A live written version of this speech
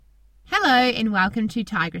and welcome to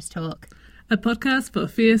Tigress Talk, a podcast for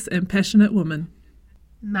fierce and passionate women.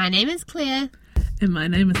 My name is Claire. And my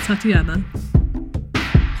name is Tatiana.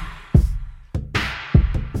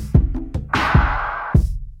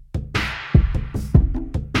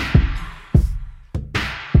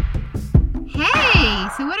 Hey,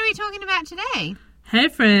 so what are we talking about today? Hey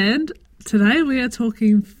friend, today we are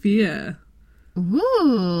talking fear.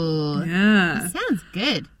 Ooh, Yeah. that sounds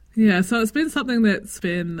good. Yeah, so it's been something that's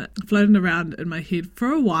been floating around in my head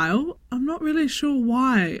for a while. I'm not really sure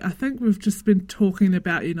why. I think we've just been talking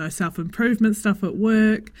about, self-improvement stuff at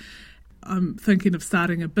work. I'm thinking of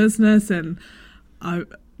starting a business, and I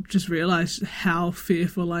just realised how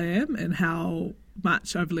fearful I am and how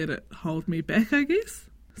much I've let it hold me back, I guess.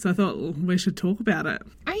 So I thought we should talk about it.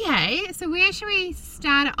 Okay, so where should we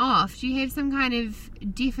start it off? Do you have some kind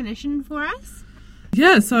of definition for us?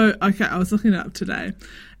 Yeah, so, okay, I was looking it up today.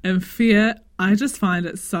 And fear, I just find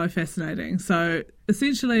it so fascinating. So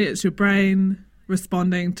essentially it's your brain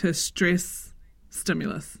responding to stress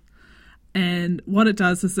stimulus. And what it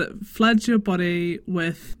does is it floods your body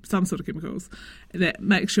with some sort of chemicals that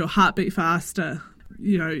makes your heart beat faster.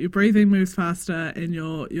 Your breathing moves faster and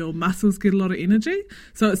your muscles get a lot of energy.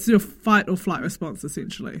 So it's your fight or flight response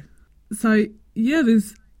essentially. So yeah,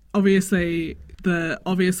 there's obviously the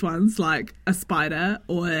obvious ones like a spider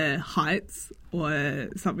or heights or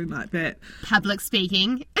something like that. Public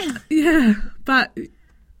speaking. Yeah, but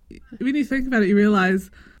when you think about it, you realise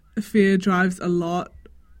fear drives a lot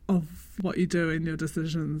of what you do and your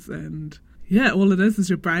decisions. And yeah, all it is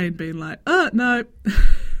your brain being like, oh, no,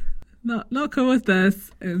 not cool with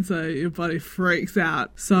this. And so your body freaks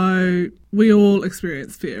out. So we all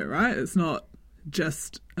experience fear, right? It's not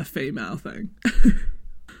just a female thing.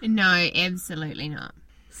 No, absolutely not.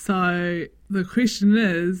 So the question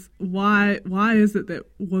is, why is it that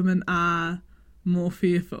women are more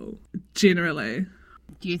fearful generally?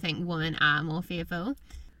 Do you think women are more fearful?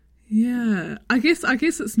 Yeah, I guess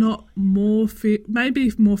it's not more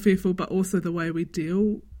maybe more fearful, but also the way we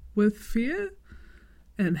deal with fear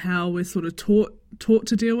and how we're sort of taught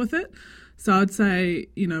to deal with it. So I'd say,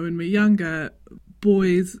 when we're younger,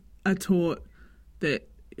 boys are taught that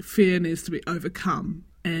fear needs to be overcome,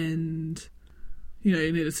 and you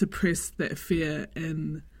need to suppress that fear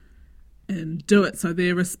and do it. So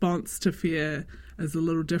their response to fear is a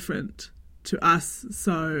little different to us.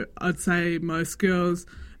 So I'd say most girls,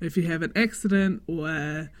 if you have an accident,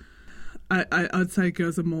 or I'd say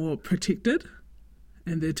girls are more protected,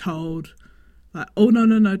 and they're told like, oh no,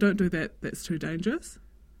 don't do that. That's too dangerous.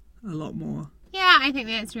 A lot more. Yeah, I think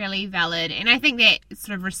that's really valid, and I think that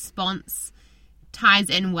sort of response ties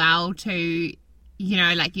in well to,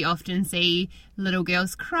 like you often see little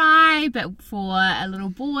girls cry, but for a little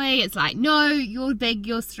boy, it's like, no, you're big,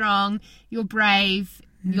 you're strong, you're brave,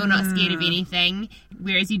 you're not scared of anything.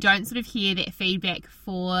 Whereas you don't sort of hear that feedback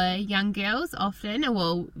for young girls often.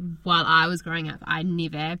 Well, while I was growing up, I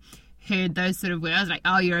never heard those sort of words like,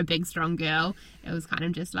 oh, you're a big, strong girl. It was kind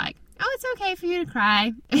of just like, oh, it's okay for you to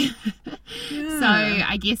cry. Yeah. So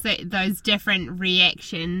I guess that those different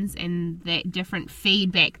reactions and that different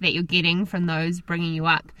feedback that you're getting from those bringing you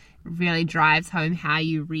up really drives home how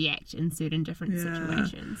you react in certain different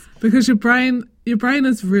situations. Because your brain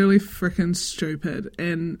is really freaking stupid,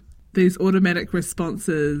 and these automatic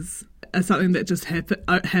responses are something that just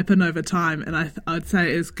happen over time. And I'd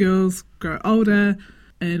say as girls grow older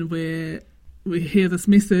and we hear this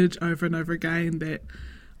message over and over again that,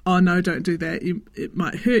 oh no, don't do that, it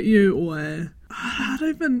might hurt you, or I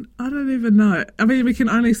don't even know. I mean, we can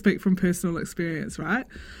only speak from personal experience, right?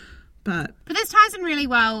 But this ties in really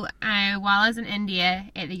well. While I was in India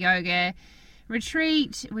at the yoga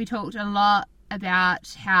retreat, we talked a lot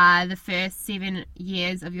about how the first 7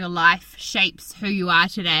 years of your life shapes who you are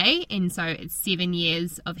today. And so it's 7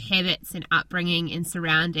 years of habits and upbringing and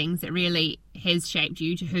surroundings that really has shaped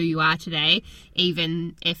you to who you are today.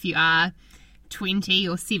 Even if you are 20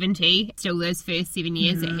 or 70, still those first 7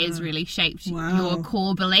 years, it has really shaped your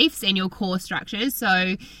core beliefs and your core structures.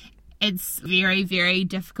 So it's very, very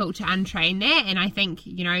difficult to untrain that. And I think,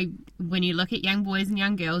 when you look at young boys and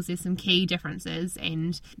young girls, there's some key differences,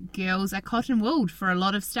 and girls are cotton-wooled for a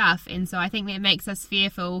lot of stuff. And so I think that makes us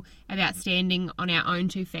fearful about standing on our own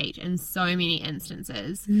 2 feet in so many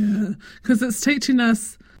instances. Yeah, because it's teaching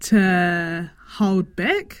us to hold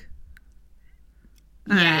back.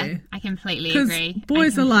 Yeah, Eh? I completely 'Cause agree.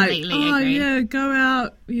 boys are like, oh agree. yeah, go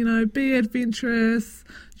out, be adventurous,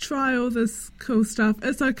 try all this cool stuff.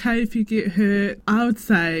 It's okay if you get hurt. I would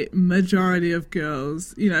say majority of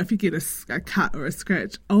girls, if you get a cut or a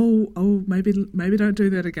scratch, maybe don't do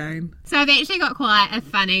that again. So I've actually got quite a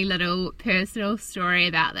funny little personal story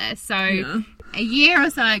about this. So a year or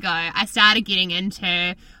so ago, I started getting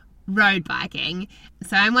into road biking.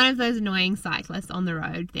 So I'm one of those annoying cyclists on the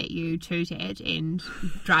road that you toot at and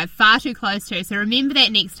drive far too close to. So remember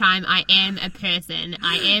that next time. I am a person.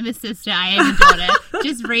 I am a sister. I am a daughter.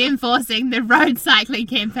 Just reinforcing the road cycling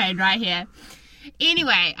campaign right here.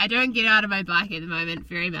 Anyway, I don't get out of my bike at the moment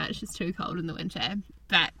very much. It's too cold in the winter.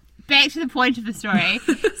 But back to the point of the story.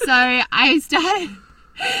 So I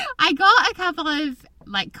got a couple of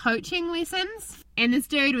coaching lessons. And this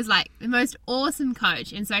dude was the most awesome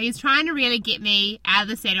coach. And so he's trying to really get me out of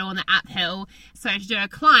the saddle on the uphill. So to do a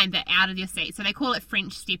climb, but out of your seat. So they call it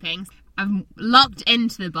French stepping. I'm locked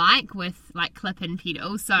into the bike with clip-in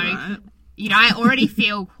pedals. So, right. I already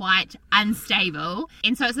feel quite unstable.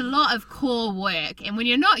 And so it's a lot of core work. And when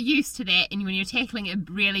you're not used to that and when you're tackling a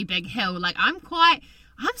really big hill, I'm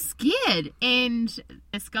scared. And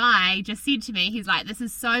this guy just said to me, he's like, this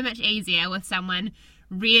is so much easier with someone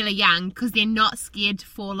really young because they're not scared to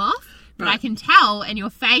fall off. But I can tell in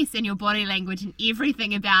your face and your body language and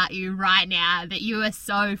everything about you right now that you are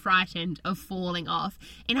so frightened of falling off.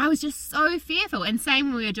 And I was just so fearful. And same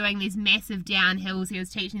when we were doing these massive downhills, he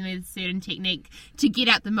was teaching me a certain technique to get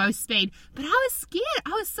up the most speed. But I was scared.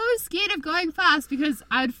 I was so scared of going fast because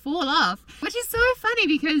I would fall off. Which is so funny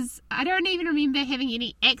because I don't even remember having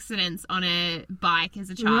any accidents on a bike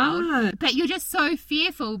as a child. Right. But you're just so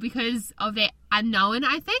fearful because of that unknown,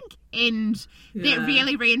 I think. And that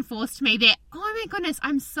really reinforced me that, oh my goodness,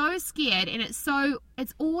 I'm so scared, and it's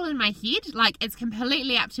all in my head. It's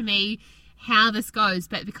completely up to me how this goes,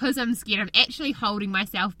 but because I'm scared, I'm actually holding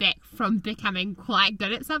myself back from becoming quite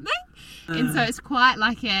good at something. And so it's quite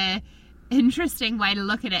a interesting way to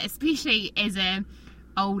look at it, especially as I'm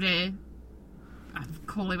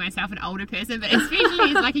calling myself an older person, but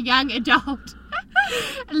especially as a young adult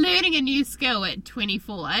learning a new skill at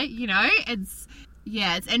 24,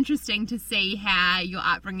 it's interesting to see how your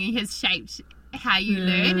upbringing has shaped how you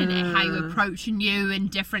learn and how you approach new and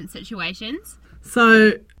different situations.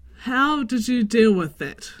 So, how did you deal with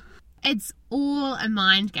that? It's all a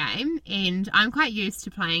mind game, and I'm quite used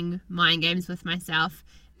to playing mind games with myself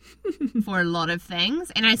for a lot of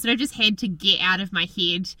things, and I sort of just had to get out of my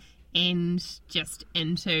head and just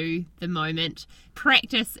into the moment.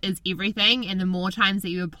 Practice is everything, and the more times that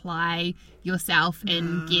you apply yourself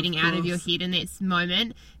in getting out of your head in that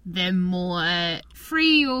moment, the more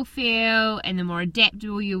free you'll feel and the more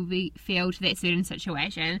adaptable you'll feel to that certain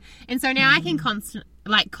situation. And so now I can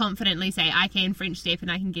confidently say I can French step and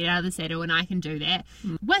I can get out of the saddle and I can do that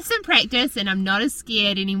with some practice, and I'm not as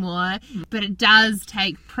scared anymore. But it does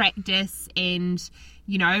take practice and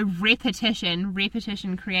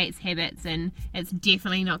repetition creates habits, and it's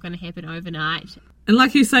definitely not going to happen overnight. And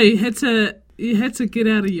like you say, you had to get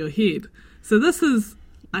out of your head. So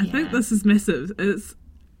I think this is massive.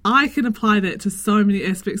 I can apply that to so many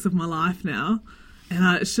aspects of my life now, and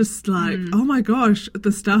it's just oh my gosh,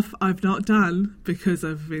 the stuff I've not done because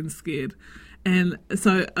I've been scared. And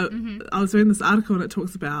so I was reading this article, and it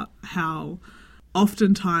talks about how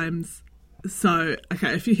oftentimes,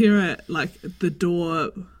 if you hear the door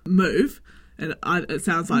move, and it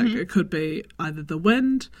sounds like it could be either the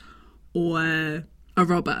wind or a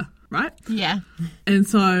robber, right? Yeah. And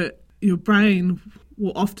so your brain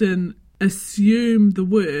will often assume the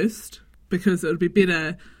worst because it would be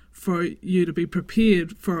better for you to be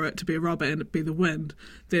prepared for it to be a robber and it be the wind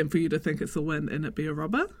than for you to think it's the wind and it be a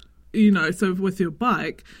robber. So with your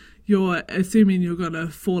bike, you're assuming you're going to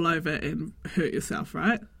fall over and hurt yourself,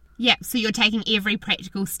 right? Yeah, so you're taking every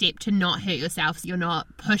practical step to not hurt yourself. So you're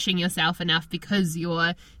not pushing yourself enough because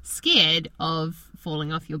you're scared of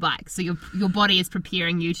falling off your bike. So your body is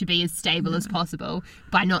preparing you to be as stable as possible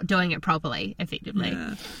by not doing it properly, effectively.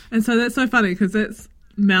 Yeah. And so that's so funny because that's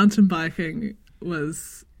mountain biking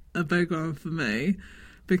was a big one for me,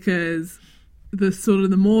 because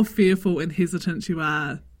the more fearful and hesitant you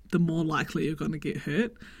are, the more likely you're going to get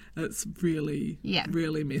hurt. It's really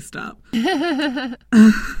messed up. But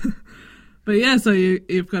yeah, so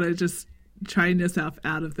you've got to just train yourself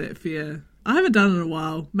out of that fear. I haven't done it in a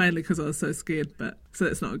while, mainly because I was so scared, so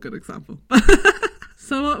that's not a good example.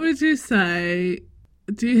 So what would you say,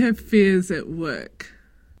 do you have fears at work?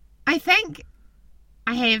 I think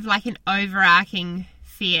I have an overarching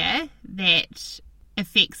fear that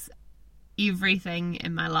affects everything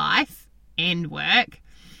in my life and work.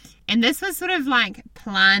 And this was sort of like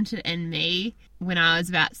planted in me when I was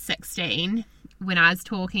about 16, when I was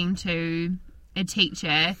talking to a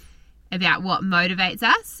teacher about what motivates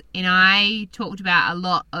us. And I talked about a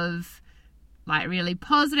lot of like really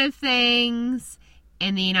positive things.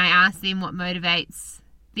 And then I asked them what motivates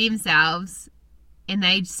themselves. And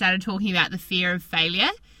they started talking about the fear of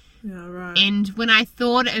failure. Yeah, right. And when I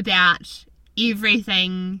thought about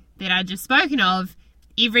everything that I'd just spoken of,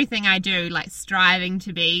 everything I do, like striving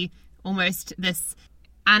to be almost this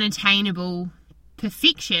unattainable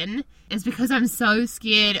perfection, is because I'm so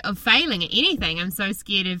scared of failing at anything. I'm so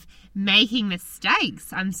scared of making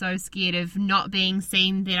mistakes. I'm so scared of not being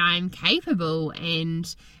seen that I'm capable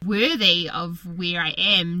and worthy of where I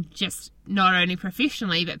am, just not only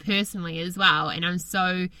professionally but personally as well. And I'm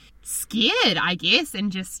so scared, I guess,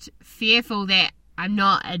 and just fearful that I'm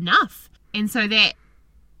not enough. And so that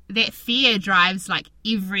fear drives like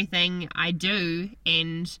everything I do,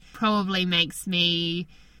 and probably makes me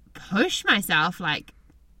push myself like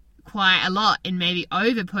quite a lot, and maybe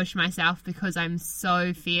over push myself, because I'm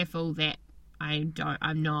so fearful that I'm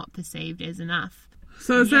not perceived as enough.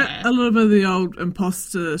 So is that a little bit of the old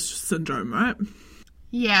imposter syndrome, right?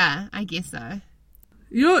 Yeah, I guess so.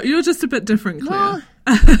 You're just a bit different, Claire.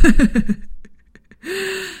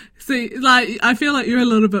 See, like, I feel like you're a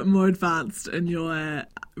little bit more advanced in your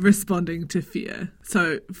responding to fear.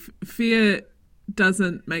 So fear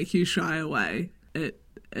doesn't make you shy away.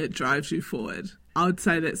 It drives you forward. I would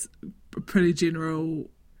say that's a pretty general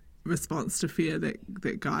response to fear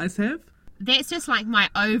that guys have. That's just like my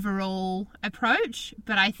overall approach,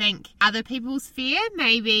 but I think other people's fear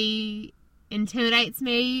maybe intimidates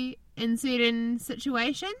me in certain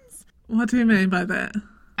situations. What do you mean by that?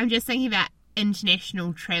 I'm just thinking about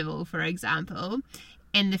international travel, for example,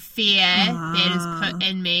 and the fear that is put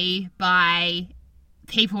in me by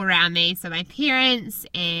people around me, so my parents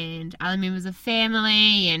and other members of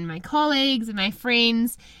family and my colleagues and my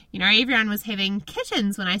friends. You know, everyone was having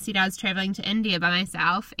kittens when I said I was travelling to India by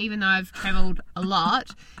myself, even though I've travelled a lot.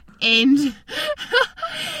 And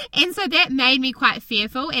so that made me quite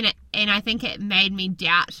fearful, and I think it made me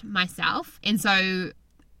doubt myself. And so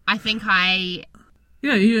I think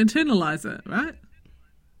yeah, you internalise it, right?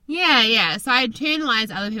 Yeah. So I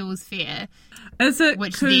internalise other people's fear. Is it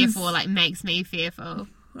which therefore like makes me fearful.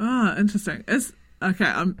 Interesting. Okay,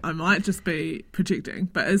 I might just be projecting,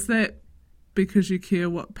 but is that because you care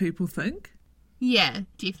what people think? Yeah,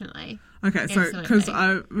 definitely. Okay, so because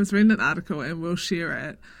I was reading an article, and we'll share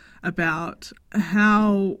it, about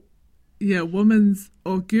how women's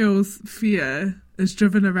or girls' fear is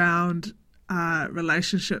driven around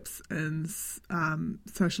relationships and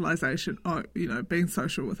socialization, or being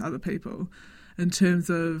social with other people, in terms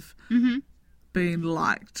of being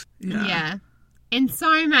liked. Yeah. And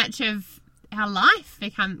so much of our life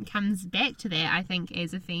comes back to that. I think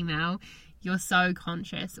as a female, you're so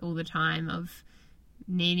conscious all the time of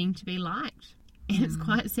needing to be liked. And it's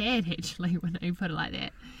quite sad, actually, when you put it like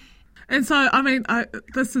that. And so, I mean,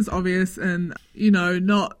 this is obvious in,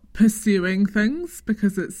 not pursuing things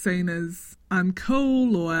because it's seen as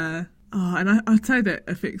uncool, or... and I'd say that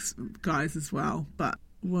affects guys as well, but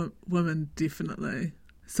women definitely.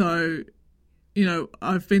 So,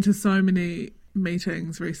 I've been to so many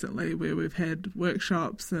meetings recently where we've had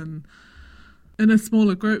workshops, and in a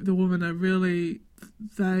smaller group, the women are really,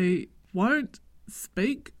 they won't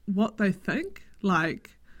speak what they think,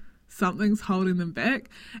 like something's holding them back.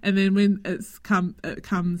 And then when it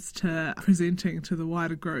comes to presenting to the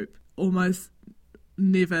wider group, almost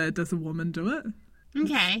never does a woman do it.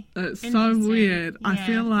 Okay. It's so weird. Yeah. I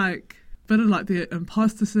feel like a bit of like the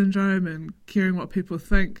imposter syndrome and caring what people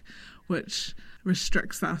think, which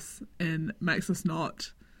restricts us and makes us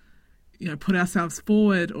not, put ourselves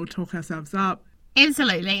forward or talk ourselves up.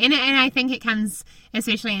 Absolutely. And I think it comes,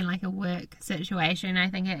 especially in like a work situation, I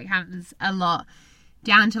think it comes a lot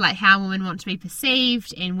down to like how women want to be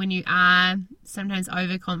perceived, and when you are sometimes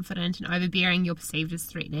overconfident and overbearing, you're perceived as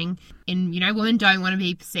threatening. And women don't want to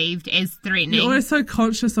be perceived as threatening. You're always so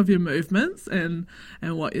conscious of your movements and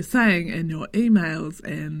what you're saying and your emails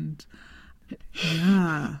and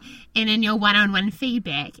and in your one-on-one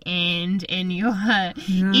feedback and in your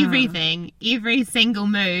everything. Every single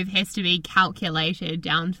move has to be calculated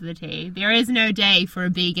down to the T. There is no day for a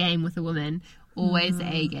B game with a woman. Always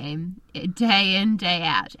A game. Day in, day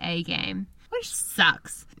out, A game. Which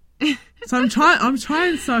sucks. So I'm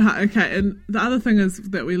trying so hard. Okay, and the other thing is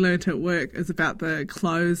that we learnt at work is about the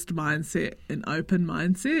closed mindset and open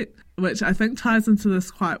mindset, which I think ties into this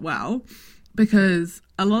quite well, because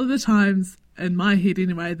a lot of the times, in my head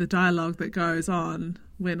anyway, the dialogue that goes on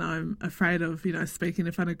when I'm afraid of, speaking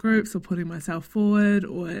in front of groups or putting myself forward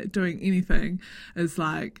or doing anything is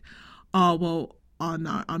like, oh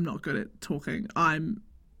no, I'm not good at talking. I'm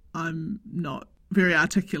not very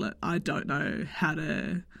articulate. I don't know how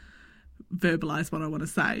to verbalize what I want to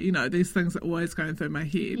say. These things are always going through my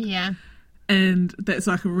head. Yeah. And that's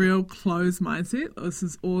like a real closed mindset. This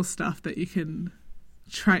is all stuff that you can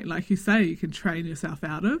train, like you say, you can train yourself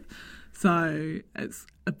out of. So it's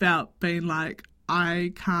about being like,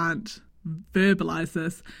 I can't verbalize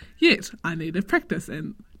this yet. I need to practice.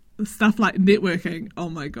 And stuff like networking, oh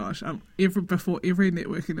my gosh, before every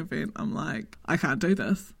networking event, I'm like, I can't do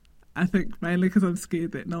this. I think mainly because I'm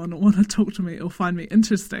scared that no one will want to talk to me or find me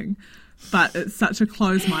interesting. But it's such a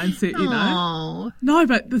closed mindset, Aww. No,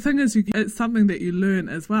 but the thing is, it's something that you learn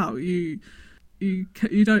as well. You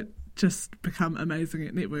don't just become amazing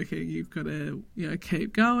at networking. You've got to,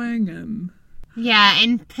 keep going and... Yeah,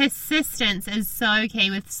 and persistence is so key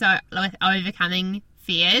with overcoming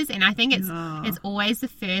fears, and I think it's always the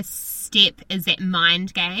first step is that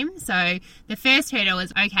mind game. So the first hurdle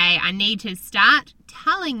is, okay, I need to start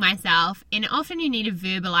telling myself, and often you need to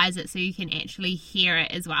verbalize it so you can actually hear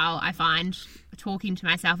it as well. I find talking to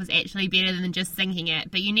myself is actually better than just thinking it,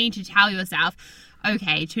 but you need to tell yourself,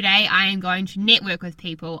 okay, today I am going to network with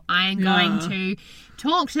people. I am going to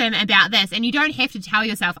talk to them about this. And you don't have to tell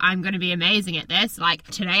yourself, I'm going to be amazing at this. Like,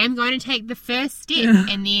 today I'm going to take the first step.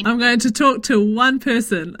 And then I'm going to talk to one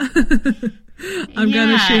person. I'm going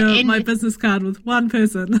to share my business card with one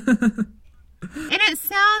person. And it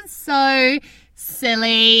sounds so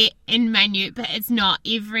silly and minute, but it's not.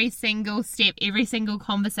 Every single step, every single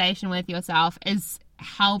conversation with yourself is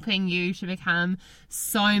helping you to become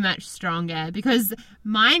so much stronger, because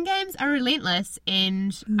mind games are relentless.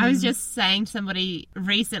 And I was just saying to somebody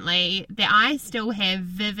recently that I still have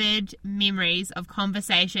vivid memories of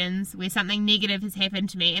conversations where something negative has happened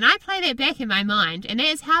to me, and I play that back in my mind, and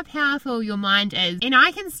that's how powerful your mind is. And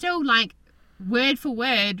I can still, like, word for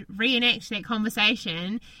word reenact that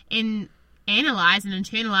conversation and analyze and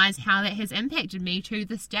internalize how that has impacted me to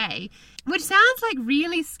this day, which sounds like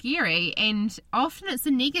really scary. And often it's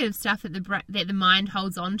the negative stuff that the mind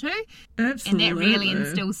holds on to. Absolutely. And that really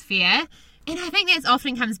instills fear. And I think that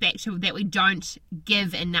often comes back to that we don't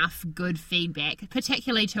give enough good feedback,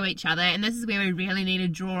 particularly to each other. And this is where we really need to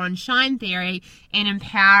draw on shine theory and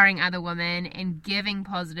empowering other women and giving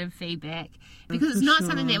positive feedback, because it's not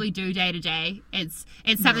something that we do day to day. It's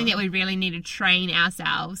something that we really need to train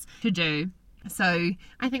ourselves to do. So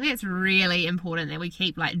I think that's really important that we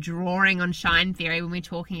keep, like, drawing on shine theory when we're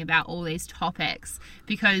talking about all these topics,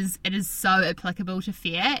 because it is so applicable to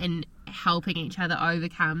fear and helping each other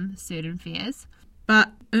overcome certain fears.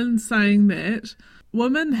 But in saying that,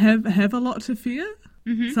 women have a lot to fear.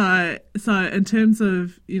 Mm-hmm. So in terms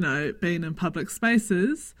of, being in public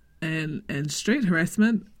spaces and street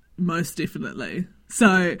harassment, most definitely.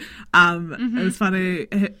 So it was funny.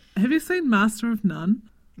 Have you seen Master of None?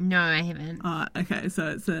 No, I haven't. Oh, okay. So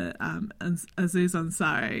it's Aziz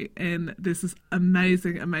Ansari, and there's this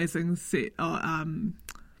amazing set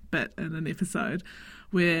bit in an episode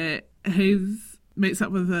where he meets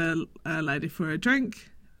up with a lady for a drink,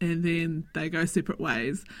 and then they go separate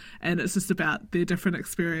ways, and it's just about their different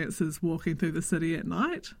experiences walking through the city at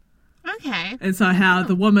night. Okay. And so how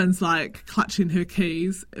the woman's like clutching her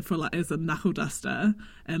keys for like as a knuckle duster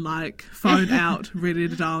and like phone out, ready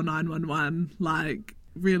to dial 911, like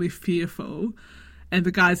really fearful, and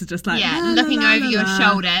the guys are just like looking over your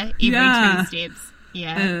shoulder every 2 steps.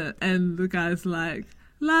 And the guy's like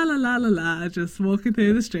la la la la la, just walking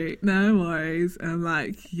through the street, no worries. And I'm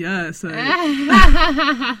like, so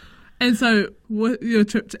and so with your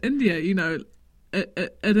trip to India,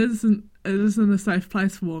 it isn't a safe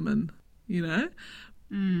place for women,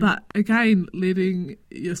 but again, letting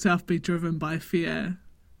yourself be driven by fear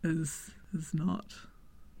is not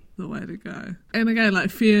the way to go. And again,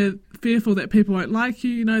 like fearful that people won't like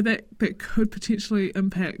you, that could potentially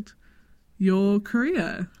impact your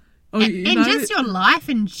career. Or, and just your life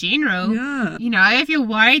in general. Yeah. If you're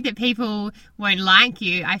worried that people won't like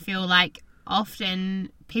you, I feel like often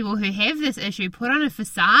people who have this issue put on a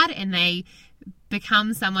facade and they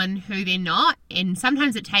become someone who they're not, and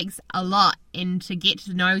sometimes it takes a lot and to get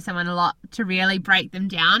to know someone a lot to really break them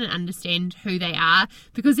down and understand who they are,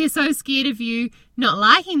 because they're so scared of you not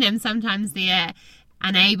liking them. Sometimes they're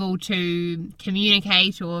unable to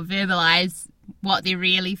communicate or verbalize what they're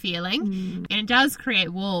really feeling, and it does create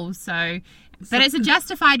walls. But it's a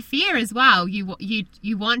justified fear as well. You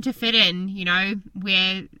want to fit in,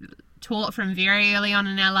 where taught from very early on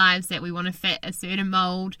in our lives that we want to fit a certain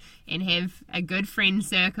mold and have a good friend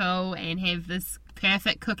circle and have this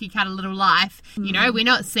perfect cookie cutter little life. You know, we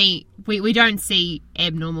don't see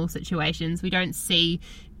abnormal situations. We don't see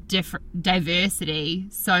diversity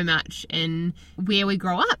so much in where we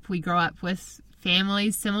grow up. We grow up with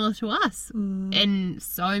families similar to us in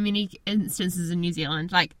so many instances in New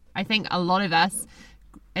Zealand. Like, I think a lot of us,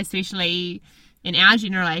 especially in our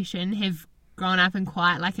generation, have grown up in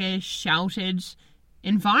quite like a sheltered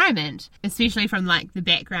environment, especially from like the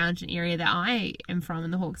background and area that I am from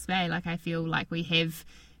in the Hawke's Bay. Like, I feel like we have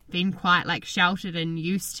been quite like sheltered and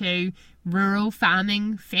used to rural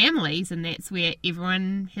farming families, and that's where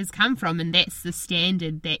everyone has come from, and that's the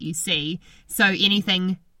standard that you see. So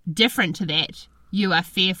anything different to that, you are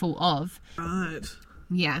fearful of. Right.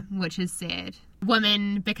 Yeah, which is sad.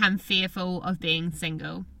 Women become fearful of being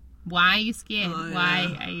single. Why are you scared? Oh, yeah.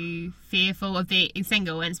 Why are you fearful of being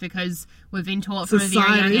single? And it's because we've been taught from a very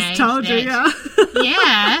young Society's age told you,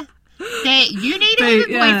 yeah, that you need to have a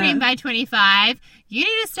boyfriend by 25. You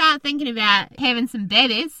need to start thinking about having some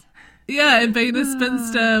babies. Yeah, and being a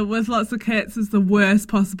spinster with lots of cats is the worst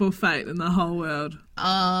possible fate in the whole world.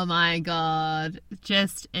 Oh my God.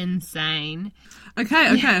 Just insane.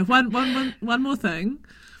 Okay. One more thing.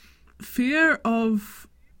 Fear of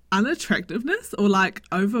unattractiveness or like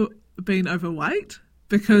being overweight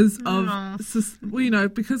because of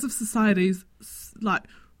because of society's like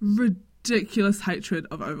ridiculous hatred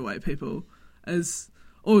of overweight people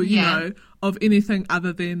you know, of anything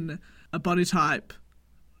other than a body type,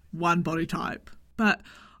 one body type. But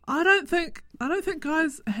I don't think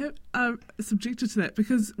guys are subjected to that,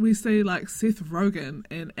 because we see like Seth Rogen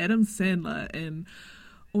and Adam Sandler and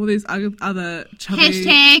all these other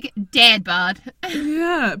chubby... # dad bod.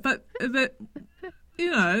 Yeah, but that, you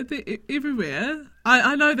know, they're everywhere.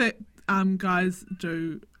 I know that guys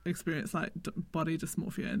do experience like body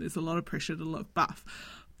dysmorphia, and there's a lot of pressure to look buff.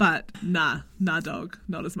 But nah dog,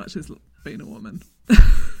 not as much as being a woman.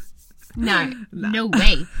 No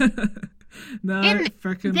way. No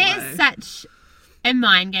freaking way. There's such a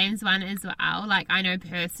mind games one as well. Like, I know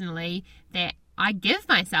personally that I give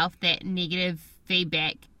myself that negative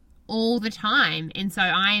feedback all the time, and so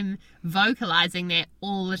I'm vocalizing that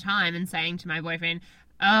all the time and saying to my boyfriend,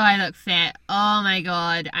 oh, I look fat, oh my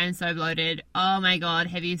God, I'm so bloated, oh my God,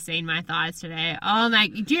 have you seen my thighs today,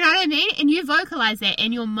 do you know what I mean? And you vocalize that,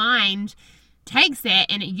 and your mind takes that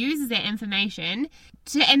and it uses that information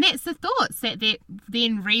and that's the thoughts that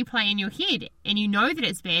then replay in your head, and you know that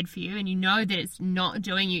it's bad for you, and you know that it's not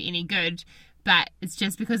doing you any good, but it's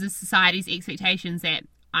just because of society's expectations that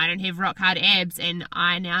I don't have rock hard abs, and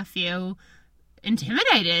I now feel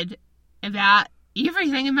intimidated about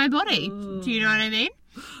everything in my body. Do you know what I mean?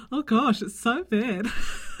 Oh gosh, it's so bad.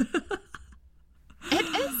 It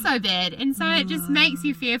is so bad, and so it just makes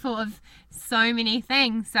you fearful of so many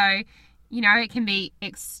things. So, you know, it can be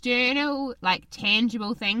external, like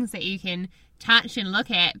tangible things that you can touch and look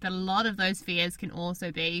at, but a lot of those fears can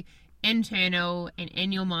also be internal and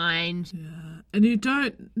in your mind. Yeah, and you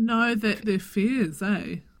don't know that they're fears,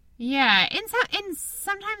 eh? Yeah, and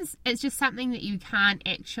sometimes it's just something that you can't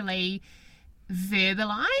actually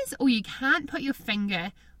verbalize, or you can't put your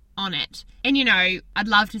finger on it. And, you know, I'd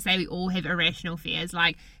love to say we all have irrational fears.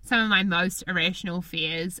 Like, some of my most irrational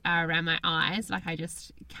fears are around my eyes. Like, I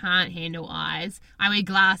just can't handle eyes. I wear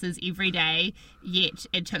glasses every day, yet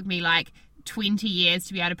it took me like 20 years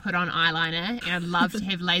to be able to put on eyeliner, and I'd love to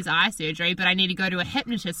have laser eye surgery, but I need to go to a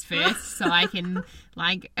hypnotist first so I can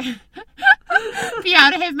like be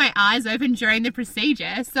able to have my eyes open during the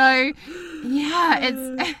procedure. So yeah,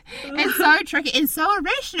 it's so tricky and so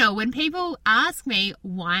irrational when people ask me,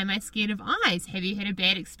 why am I scared of eyes? Have you had a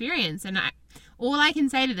bad experience? And all I can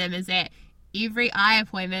say to them is that every eye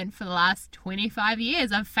appointment for the last 25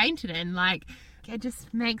 years I've fainted in. Like, it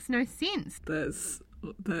just makes no sense.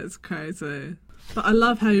 That's crazy. But I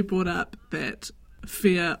love how you brought up that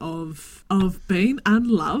fear of being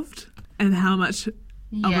unloved, and how much of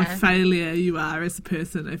a failure you are as a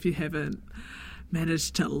person if you haven't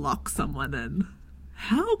managed to lock someone in.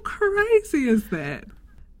 How crazy is that?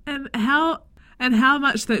 And how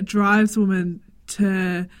much that drives women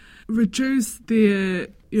to reduce their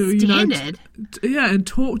standard. And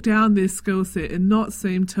talk down their skill set and not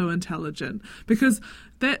seem too intelligent, because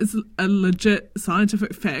that is a legit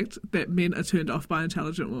scientific fact that men are turned off by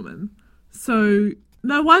intelligent women. So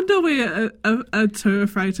no wonder we are too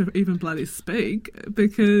afraid to even bloody speak,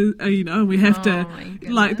 because, we have to,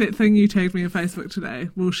 like that thing you tagged me on Facebook today,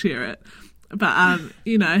 we'll share it. But,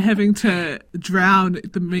 having to drown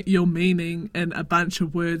your meaning in a bunch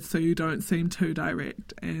of words so you don't seem too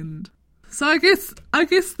direct. And So I guess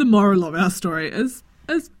the moral of our story is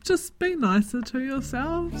just be nicer to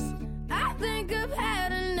yourselves. I think I've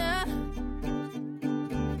had enough.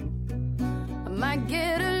 I might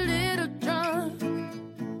get a little drunk.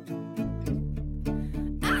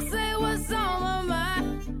 I say what's on my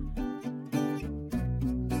mind.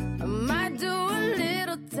 I might do a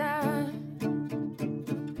little time.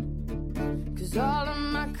 'Cause all of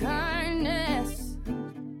my kindness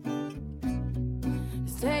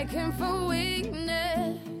is taken for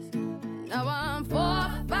weakness. Now I'm 4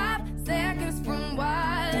 or 5 seconds from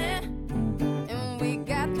wildin', and we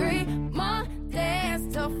got 3 more days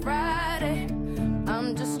till Friday.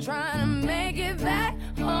 I'm just trying to make it back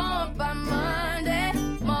home by Monday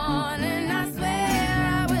morning. I swear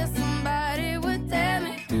I wish somebody would tell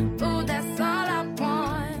me, ooh, that's all I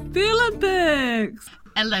want. The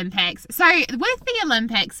Olympics! So with the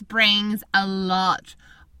Olympics brings a lot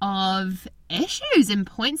of issues and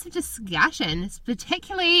points of discussion,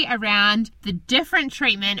 particularly around the different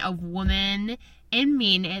treatment of women and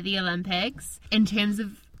men at the Olympics in terms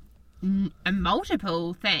of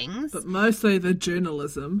multiple things. But mostly the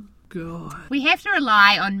journalism. God. We have to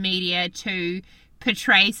rely on media to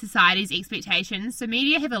portray society's expectations. So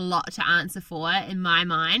media have a lot to answer for, in my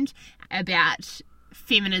mind, about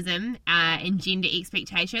feminism and gender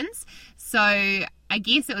expectations. So I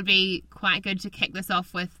guess it would be quite good to kick this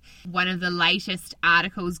off with one of the latest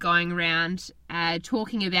articles going around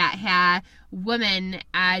talking about how women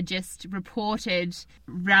are just reported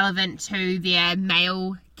relevant to their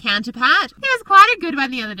male counterpart. There was quite a good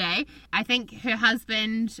one the other day. I think her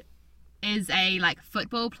husband is a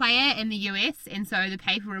football player in the US, and so the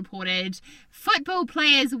paper reported football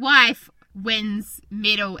player's wife wins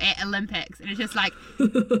medal at Olympics, and it's just like,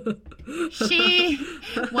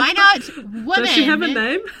 why not woman? Does she have a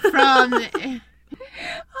name? From honestly,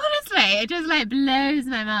 it just blows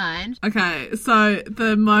my mind. Okay, so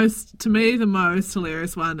the most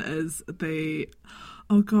hilarious one is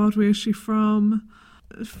oh God, where is she from?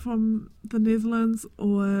 From the Netherlands,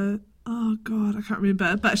 or oh God, I can't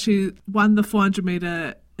remember, but she won the 400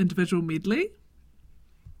 meter individual medley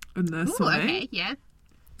in the swimming. Okay, yeah.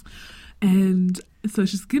 And so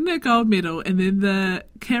she's getting a gold medal, and then the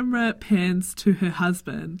camera pans to her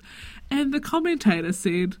husband, and the commentator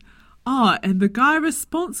said, "Oh, and the guy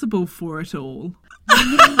responsible for it all."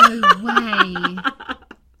 No way.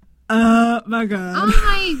 Oh my God. Oh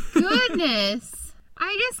my goodness.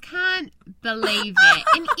 I just can't believe it.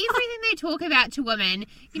 And everything they talk about to women,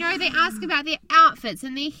 they ask about their outfits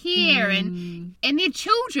and their hair and their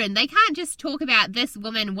children. They can't just talk about this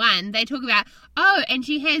woman won. They talk about, oh, and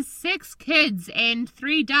she has 6 kids and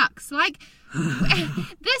 3 ducks.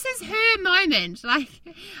 This is her moment.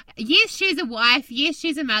 Yes, she's a wife. Yes,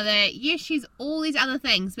 she's a mother. Yes, she's all these other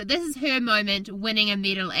things. But this is her moment winning a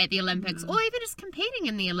medal at the Olympics, or even just competing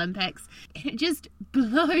in the Olympics. It just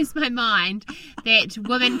blows my mind that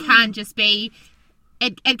women can't just be...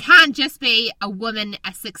 It can't just be a woman,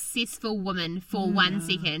 a successful woman for 1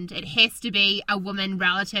 second. It has to be a woman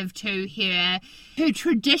relative to her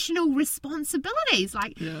traditional responsibilities.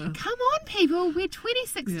 Come on, people, we're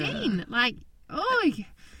 2016. Yeah.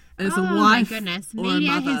 As a wife, my goodness, or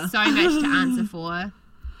media a mother. has so much to answer for.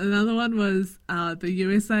 Another one was the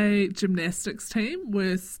USA gymnastics team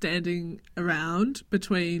were standing around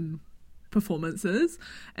between performances,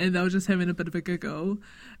 and they were just having a bit of a giggle,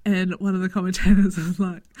 and one of the commentators was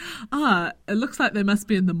like, it looks like they must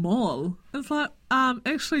be in the mall. It's like,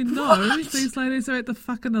 actually no, What? These ladies are at the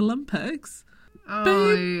fucking Olympics. Oh,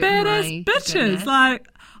 Be badass my bitches. goodness.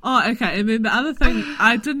 Okay, and then the other thing,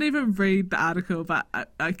 I didn't even read the article, but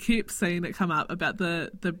I kept seeing it come up about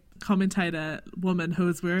the commentator woman who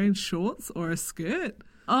was wearing shorts or a skirt.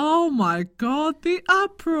 Oh my God, the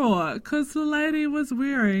uproar, because the lady was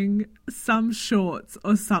wearing some shorts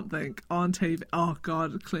or something on TV. Oh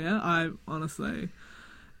God, Claire, I'm honestly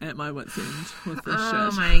at my wit's end with this shit.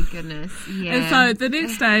 Oh my goodness, yeah. And so the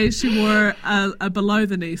next day she wore a below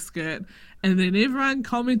the knee skirt, and then everyone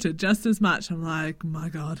commented just as much. I'm like, oh my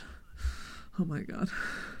God.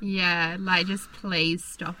 Yeah, just please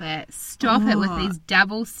stop it. Stop it with these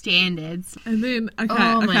double standards. And then, okay,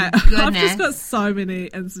 my I've goodness. just got so many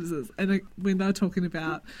instances. And when they're talking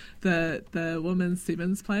about the women's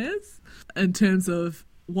sevens players, in terms of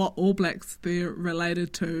what All Blacks they're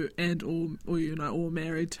related to and or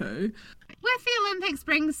married to. With the Olympics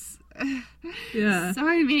brings Yeah. so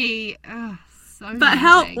many... But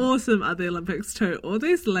how things. awesome are the Olympics too? All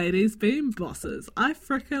these ladies being bosses. I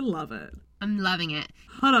freaking love it. I'm loving it.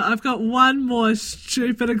 Hold on, I've got one more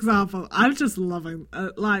stupid example. I'm just loving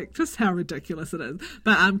just how ridiculous it is.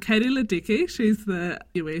 But Katie Ledecky, she's the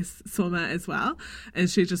US swimmer as well, and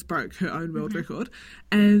she just broke her own world record.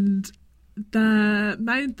 And the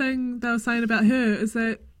main thing they were saying about her is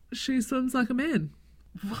that she swims like a man.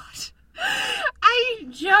 What? Are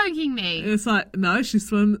you joking me? It's like, no, she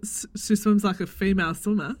swims like a female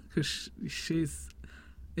swimmer because she's,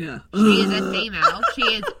 yeah. She is a female. She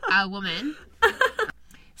is a woman.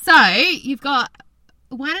 So, you've got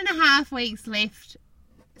 1.5 weeks left,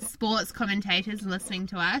 sports commentators listening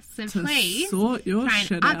to us. So please sort your try and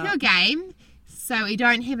shit up out. your game so we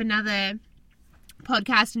don't have another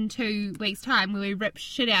podcast in 2 weeks' time where we rip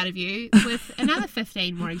shit out of you with another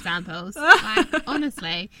 15 more examples. Like,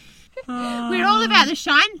 honestly. We're all about the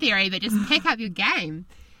shine theory, but just pick up your game.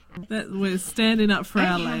 We're standing up for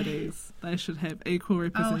our ladies. They should have equal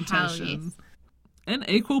representation. yes. And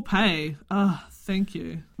equal pay. Oh, thank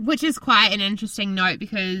you. Which is quite an interesting note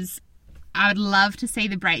because I would love to see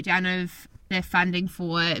the breakdown of the funding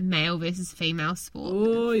for male versus female sport.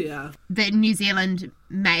 Oh, yeah. The New Zealand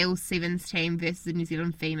male sevens team versus the New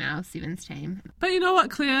Zealand female sevens team. But you know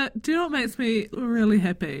what, Claire? Do you know what makes me really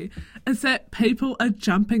happy? Is that people are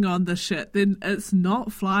jumping on this shit. Then it's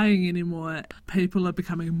not flying anymore. People are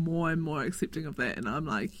becoming more and more accepting of that. And I'm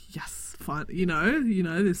like, yes, fine. You know,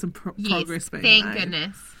 there's some progress being made. Thank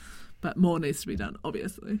goodness. But more needs to be done,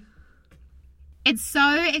 obviously. It's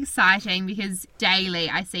so exciting because daily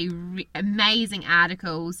I see amazing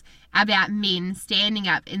articles about men standing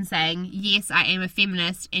up and saying, yes, I am a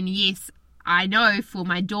feminist, and yes, I know for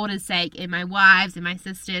my daughter's sake and my wives and my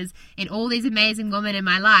sisters and all these amazing women in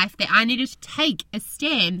my life that I need to take a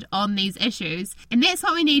stand on these issues. And that's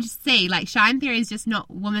what we need to see. Like, shine theory is just not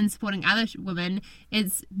women supporting other women,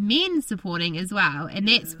 it's men supporting as well. And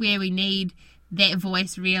that's where we need that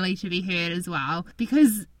voice really to be heard as well,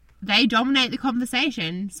 because they dominate the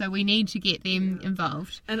conversation, so we need to get them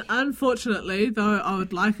involved. And unfortunately, though I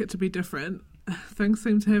would like it to be different, things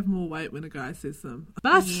seem to have more weight when a guy says them.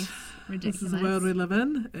 But ridiculous. This is the world we live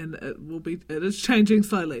in, and it is changing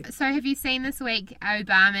slowly. So have you seen this week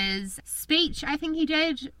Obama's speech, I think he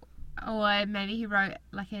did, or maybe he wrote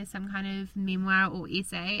like some kind of memoir or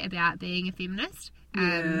essay about being a feminist for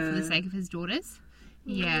the sake of his daughters?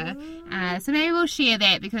 Yeah. So maybe we'll share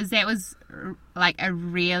that because that was like a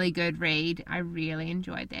really good read. I really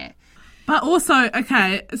enjoyed that. But also,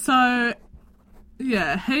 okay, so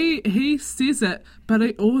yeah, he says it, but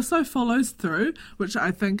he also follows through, which I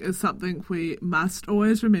think is something we must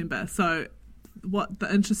always remember. So what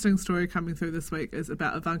the interesting story coming through this week is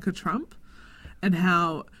about Ivanka Trump and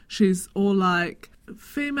how she's all like,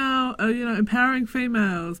 female, empowering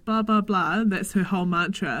females, blah, blah, blah. And that's her whole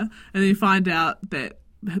mantra. And then you find out that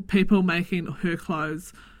people making her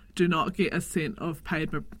clothes do not get a cent of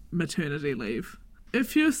paid maternity leave.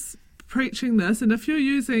 If you're preaching this, and if you're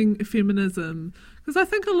using feminism, because I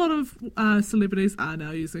think a lot of celebrities are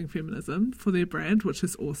now using feminism for their brand, which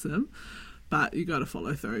is awesome, but you got to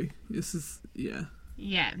follow through. This is,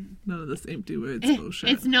 Yeah. None of this empty words bullshit.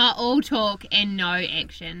 It's not all talk and no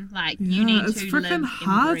action. Like, you need to it's freaking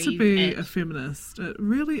hard to be a feminist. It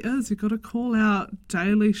really is. You got to call out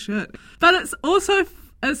daily shit. But it's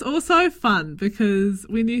also fun because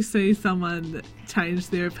when you see someone change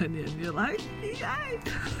their opinion, you're like, yay.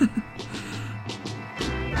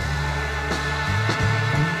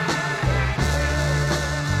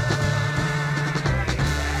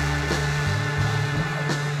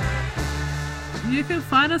 You can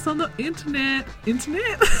find us on the internet.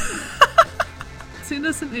 Send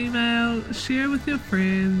us an email, share with your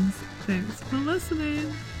friends. Thanks for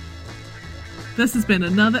listening. This has been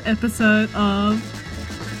another episode of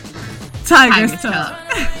Tigress Talk.